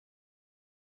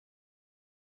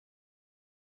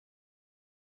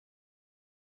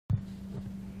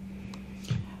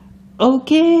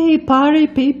Okay, party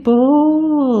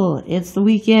people, it's the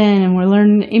weekend and we're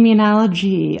learning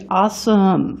immunology.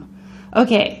 Awesome.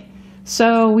 Okay,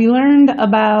 so we learned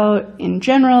about, in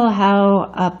general,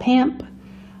 how a PAMP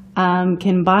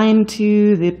can bind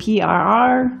to the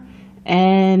PRR,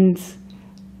 and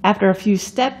after a few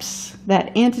steps,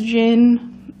 that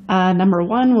antigen, number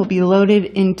 1, will be loaded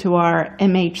into our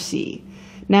MHC.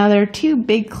 Now, there are two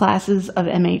big classes of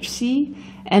MHC,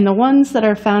 and the ones that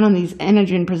are found on these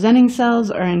antigen-presenting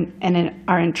cells are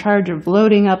in charge of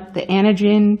loading up the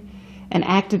antigen and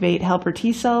activate helper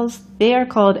T cells. They are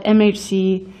called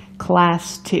MHC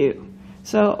class 2.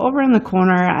 So over in the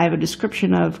corner, I have a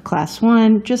description of class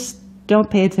 1. Just don't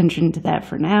pay attention to that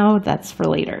for now. That's for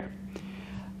later.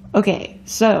 Okay,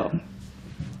 so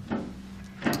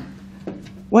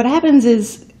what happens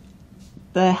is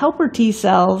the helper T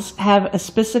cells have a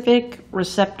specific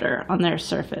receptor on their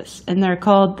surface, and they're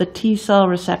called the T cell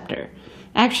receptor.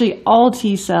 Actually, all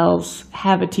T cells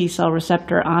have a T cell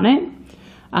receptor on it,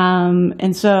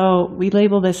 and so we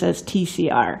label this as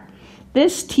TCR.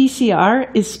 This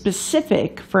TCR is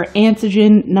specific for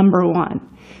antigen number 1.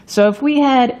 So if we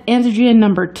had antigen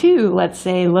number 2, let's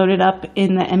say, loaded up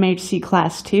in the MHC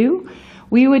class 2,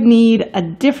 we would need a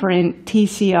different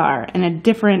TCR and a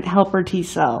different helper T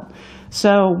cell.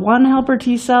 So one helper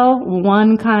T cell,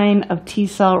 one kind of T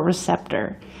cell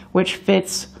receptor, which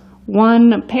fits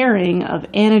one pairing of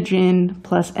antigen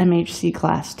plus MHC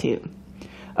class 2.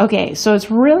 Okay, so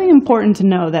it's really important to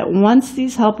know that once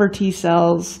these helper T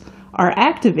cells are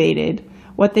activated,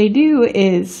 what they do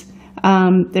is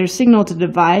they're signaled to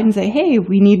divide and say, hey,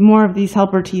 we need more of these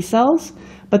helper T cells.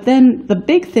 But then the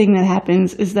big thing that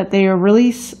happens is that they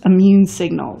release immune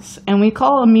signals, and we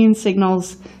call immune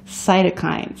signals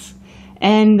cytokines.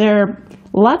 And there are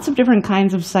lots of different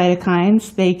kinds of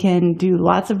cytokines. They can do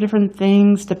lots of different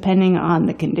things depending on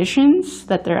the conditions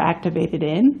that they're activated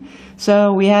in.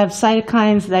 So we have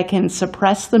cytokines that can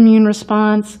suppress the immune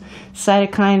response,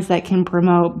 cytokines that can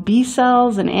promote B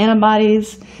cells and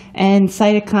antibodies, and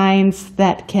cytokines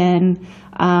that can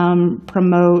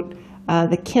promote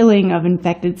the killing of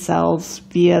infected cells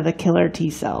via the killer T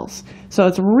cells. So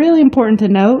it's really important to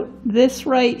note this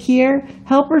right here.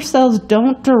 Helper cells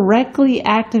don't directly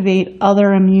activate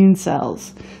other immune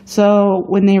cells. So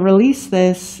when they release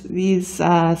these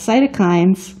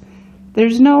cytokines,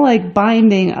 there's no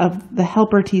binding of the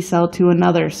helper T cell to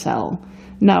another cell.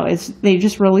 No, they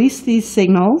just release these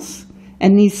signals,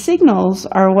 and these signals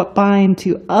are what bind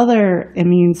to other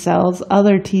immune cells,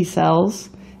 other T cells,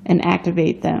 and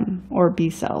activate them, or B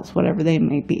cells, whatever they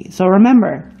may be. So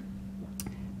remember,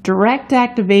 direct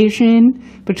activation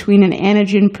between an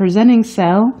antigen-presenting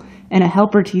cell and a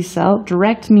helper T cell.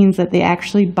 Direct means that they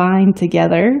actually bind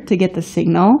together to get the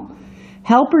signal.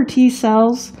 Helper T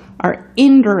cells are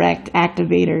indirect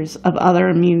activators of other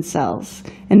immune cells,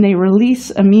 and they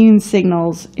release immune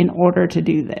signals in order to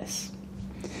do this.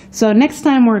 So next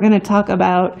time we're going to talk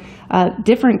about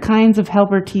different kinds of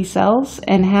helper T cells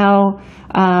and how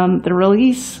the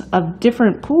release of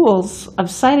different pools of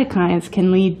cytokines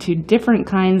can lead to different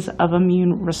kinds of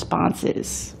immune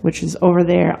responses, which is over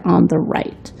there on the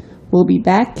right. We'll be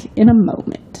back in a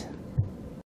moment.